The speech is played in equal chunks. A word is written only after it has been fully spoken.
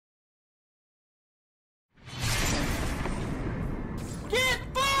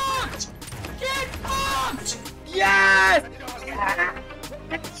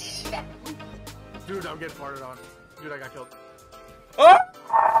Dude, I'm getting farted on. Dude, I got killed. Oh!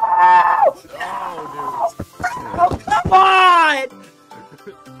 Oh, dude. Oh, come on!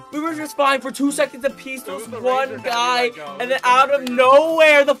 We were just fine for 2 seconds apiece. There was one guy, and then out of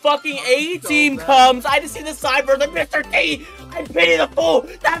nowhere, the fucking A-team comes. I just see the cyber, like, Mr. T, I pity the fool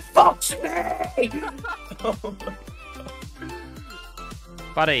that fucks me! Oh my God.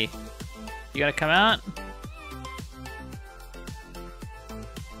 Buddy, you gonna come out?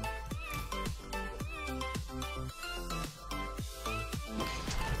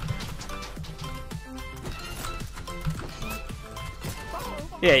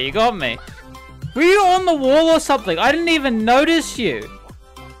 Yeah, you got me. Were you on the wall or something? I didn't even notice you.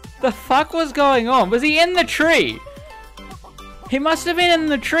 The fuck was going on? Was he in the tree? He must have been in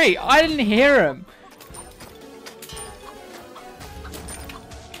the tree. I didn't hear him.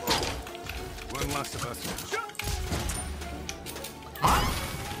 One less of us. Huh?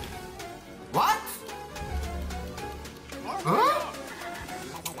 What? Huh?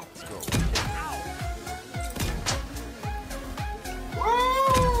 Let's go.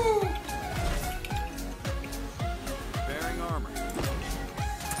 Woo! Bearing armor.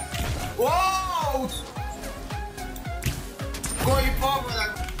 Whoa! Going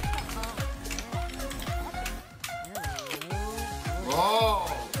forward. Whoa!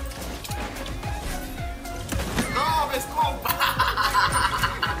 No, me scopa!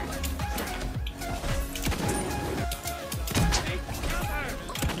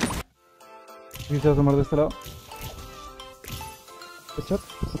 ¿Quise asomar de este lado? Headshot.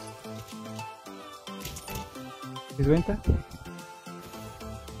 620.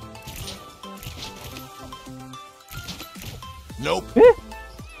 Nope.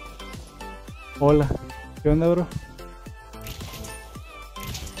 Hola. ¿Qué onda, bro?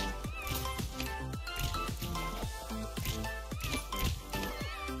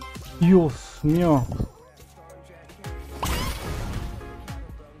 Dios mío.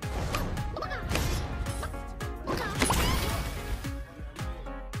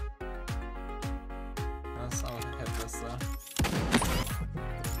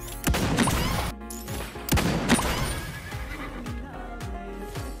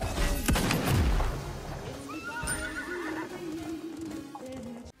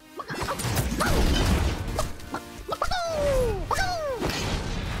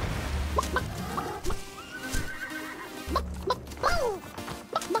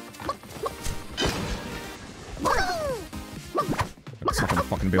 Stuck in the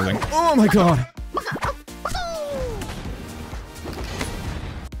fucking building. Oh my god!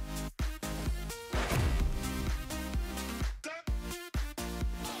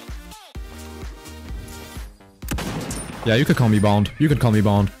 Yeah, you could call me Bond. You could call me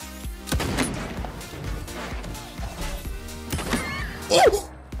Bond. Oh!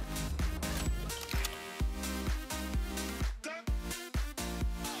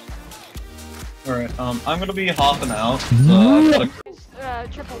 Alright, I'm gonna be hopping out. So I've got a...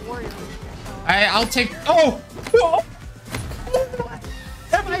 triple warrior. I'll take. Oh! Oh!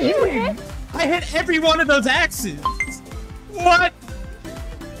 Am I hitting? I hit every one of those axes. What?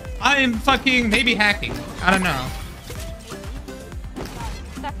 I am fucking maybe hacking. I don't know.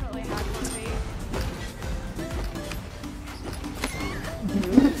 Definitely not for me.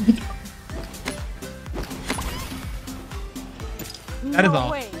 That is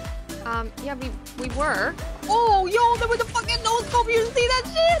all. Wait. Yeah, we were. Oh, yo, there was a fucking no scope. You see that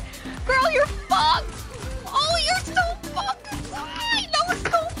shit? Girl, you're fucked. Oh, you're so fucking fine. No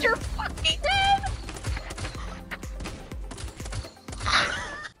scope, you're fucking dead.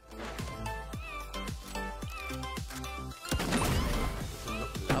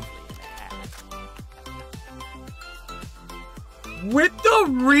 With the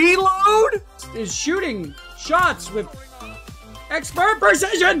reload? Is shooting shots with expert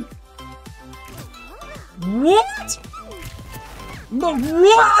precision. What?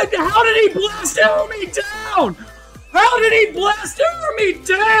 What? How did he blast arrow me down? How did he blast arrow me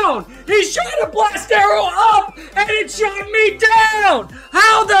down? He shot a blast arrow up and it shot me down.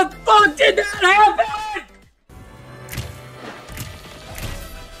 How the fuck did that happen?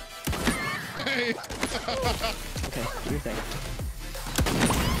 Okay, what do you think?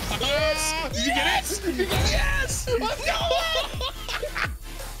 Yes! Did you get it? Did you get it? Yes! Let's go!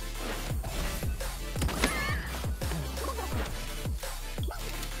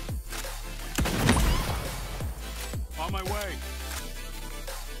 On my way.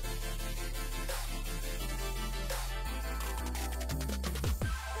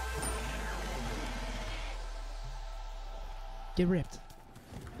 Get ripped.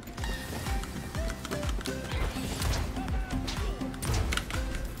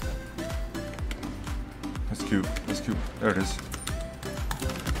 cute. That's cute. There it is.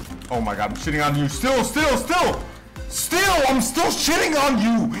 Oh my god, I'm shitting on you. Still! I'm still shitting on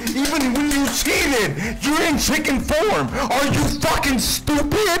you! Even when you cheated! You're in chicken form! Are you fucking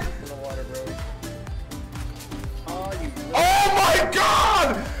stupid? Oh my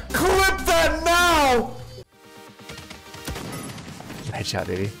god! Clip that now! Headshot,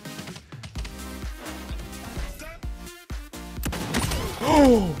 baby.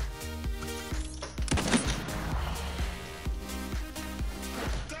 Oh!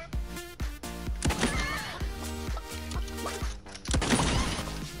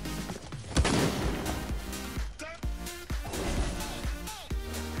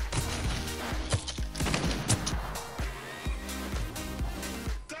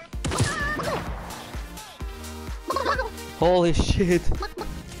 Holy shit.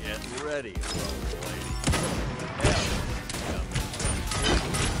 Get ready,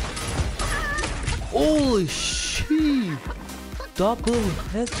 Holy shit. Double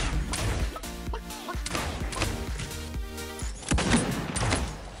headshot.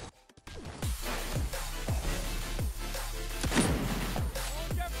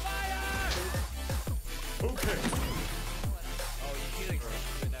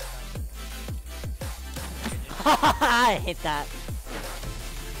 I hit that.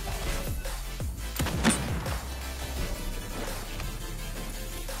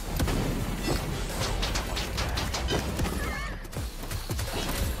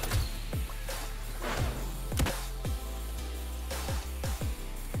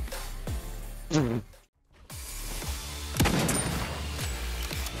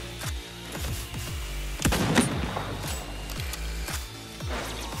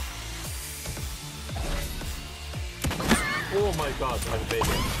 Oh my god, I'm baby.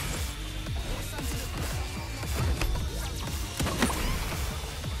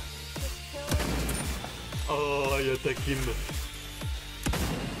 Oh, you attack him.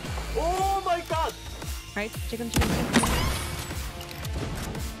 Oh my god! Right, chicken.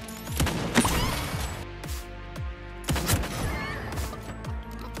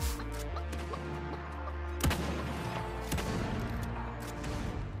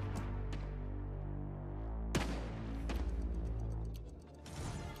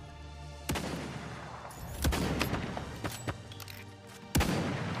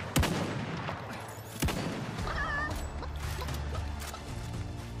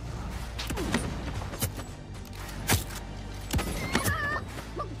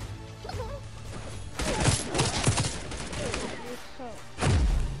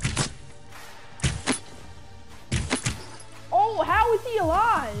 Oh, how is he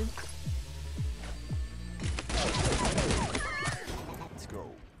alive? Let's go.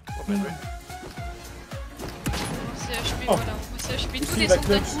 On s'est HP tous les sons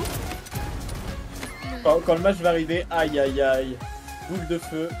d'un coup. Quand le match va arriver, aïe aïe aïe. Boule de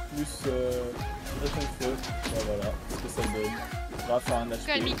feu plus pression de feu. Ben voilà, ce que ça donne. On va faire un HP.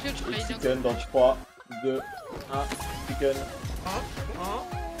 Et chicken dans 3, 2, 1, chicken.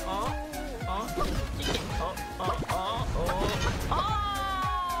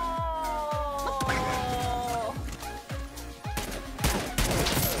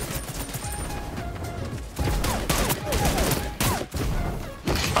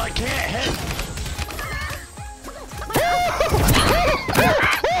 I can't hit!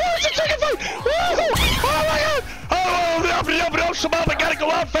 Oh, somebody gotta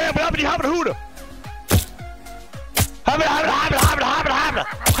go out, fam, but I'm hooter.